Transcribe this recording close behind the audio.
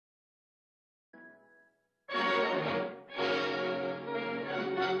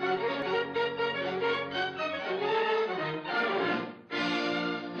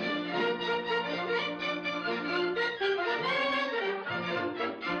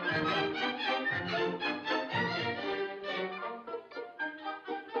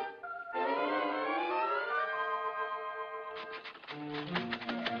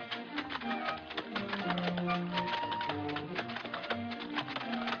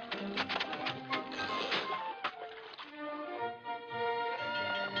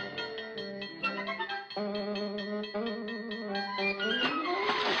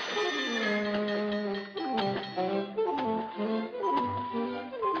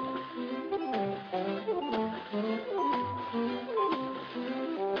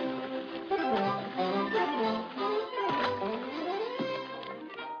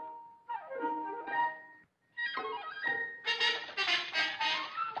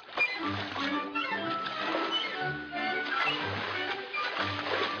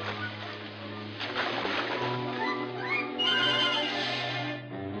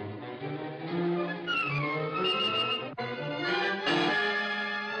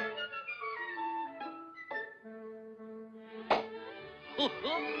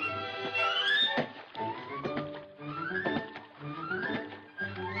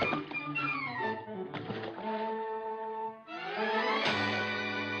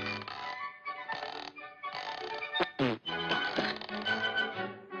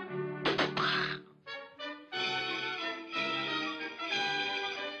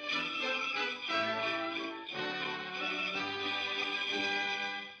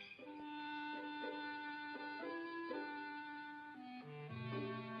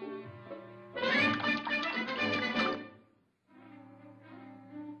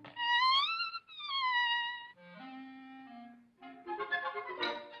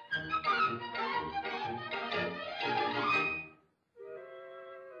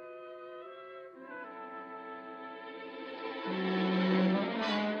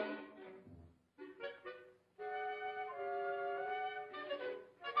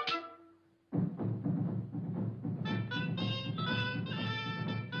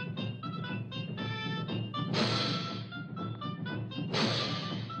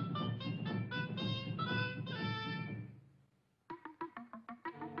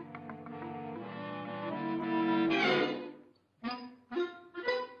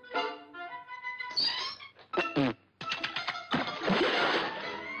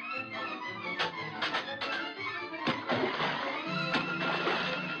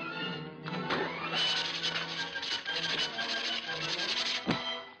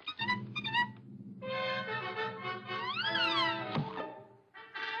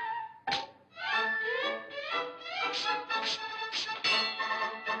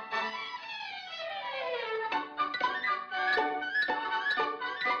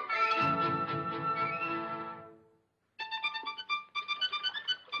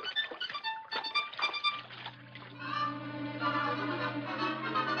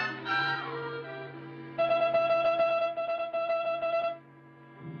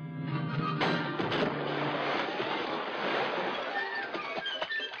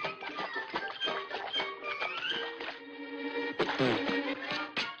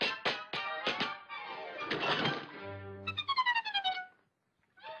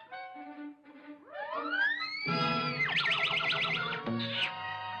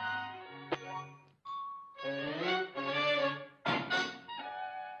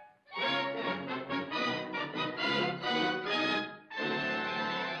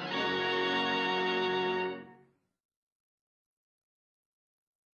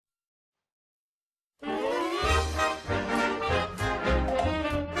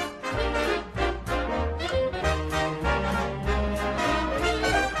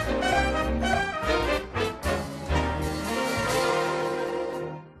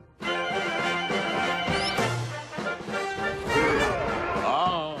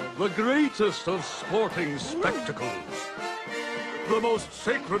The greatest of sporting spectacles. The most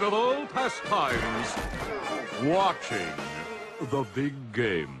sacred of all pastimes. Watching the big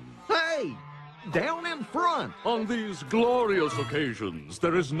game. Hey! Down in front! On these glorious occasions,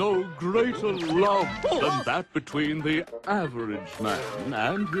 there is no greater love than that between the average man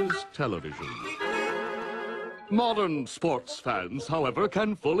and his television. Modern sports fans, however,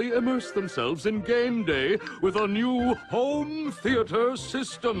 can fully immerse themselves in game day with a new home theater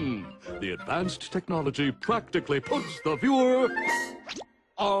system. The advanced technology practically puts the viewer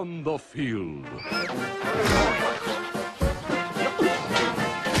on the field.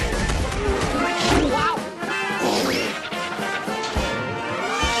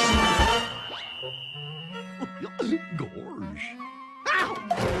 Gorge.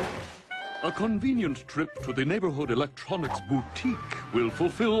 A convenient trip to the neighborhood electronics boutique will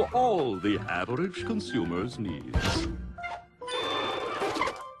fulfill all the average consumer's needs.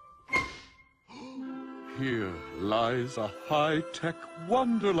 Here lies a high-tech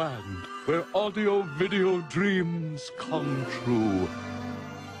wonderland where audio-video dreams come true.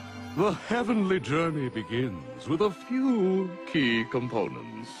 The heavenly journey begins with a few key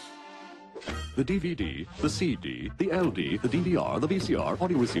components. The DVD, the CD, the LD, the DVR, the VCR,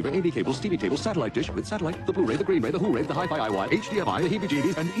 audio receiver, AV cables, TV tables, satellite dish with satellite, the Blu-ray, the Green-ray, the Who-ray, the Hi-Fi IY, HDMI, the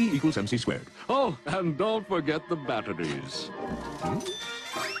heebie-jeebies, and E equals MC squared. Oh, and don't forget the batteries.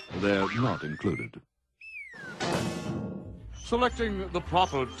 They're not included. Selecting the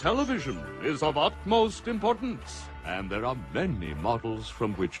proper television is of utmost importance, and there are many models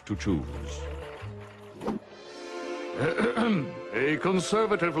from which to choose. A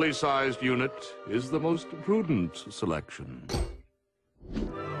conservatively sized unit is the most prudent selection.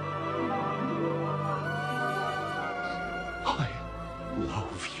 I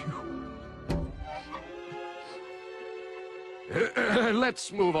love you.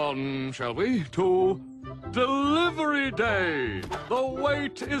 Let's move on, shall we, to Delivery day! The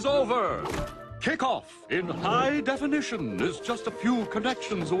wait is over! Kickoff in high definition is just a few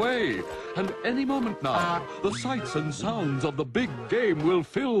connections away. And any moment now, the sights and sounds of the big game will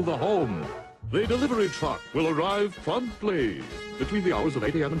fill the home. The delivery truck will arrive promptly between the hours of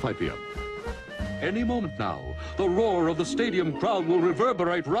 8 a.m. and 5 p.m. Any moment now, the roar of the stadium crowd will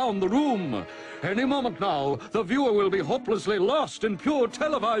reverberate round the room. Any moment now, the viewer will be hopelessly lost in pure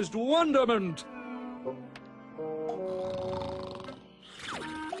televised wonderment.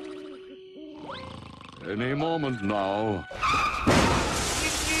 Any moment now.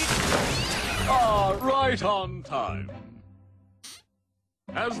 Right on time.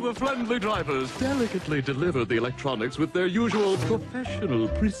 As the friendly drivers delicately deliver the electronics with their usual professional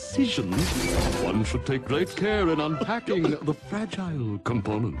precision, one should take great care in unpacking the fragile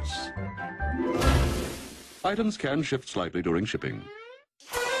components. Items can shift slightly during shipping.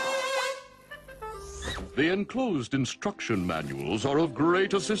 The enclosed instruction manuals are of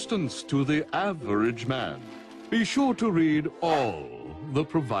great assistance to the average man. Be sure to read all the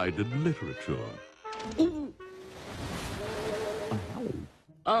provided literature.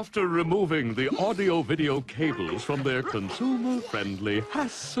 After removing the audio-video cables from their consumer-friendly,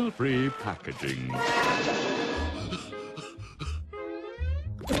 hassle-free packaging,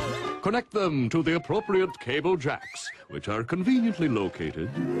 connect them to the appropriate cable jacks, which are conveniently located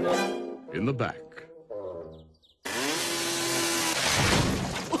in the back.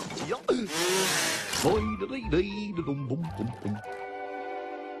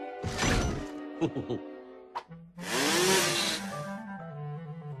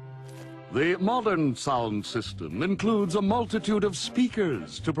 The modern sound system includes a multitude of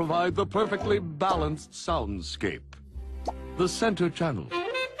speakers to provide the perfectly balanced soundscape. The center channel,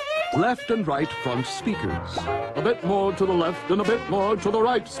 left and right front speakers, a bit more to the left and a bit more to the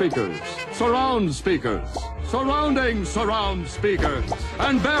right speakers, surround speakers, surrounding surround speakers,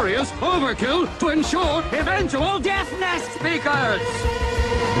 and various overkill to ensure eventual deafness speakers.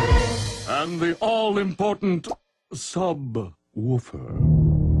 And the all-important subwoofer.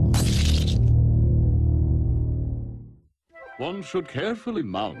 One should carefully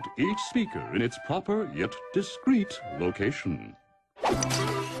mount each speaker in its proper yet discreet location.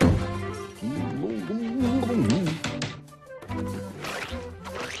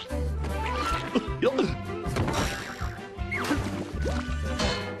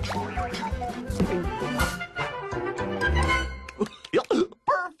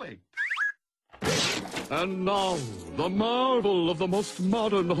 Perfect! And now, the marvel of the most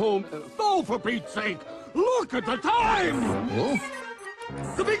modern home... Oh, for Pete's sake! Look at the time! Huh?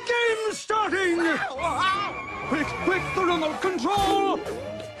 The big game's starting! Quick, quick, the remote control!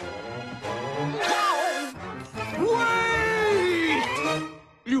 Wait!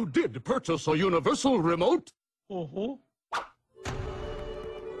 You did purchase a universal remote? Uh-huh.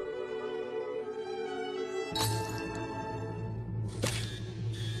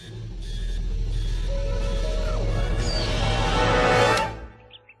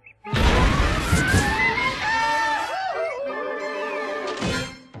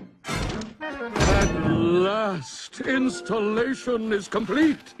 Installation is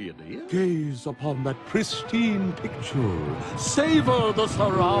complete. It is? Gaze upon that pristine picture. Savor the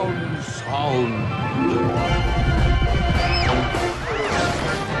surround sound.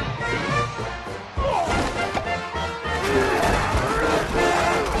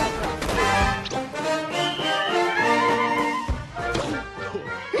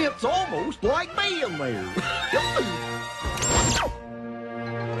 It's almost like being there.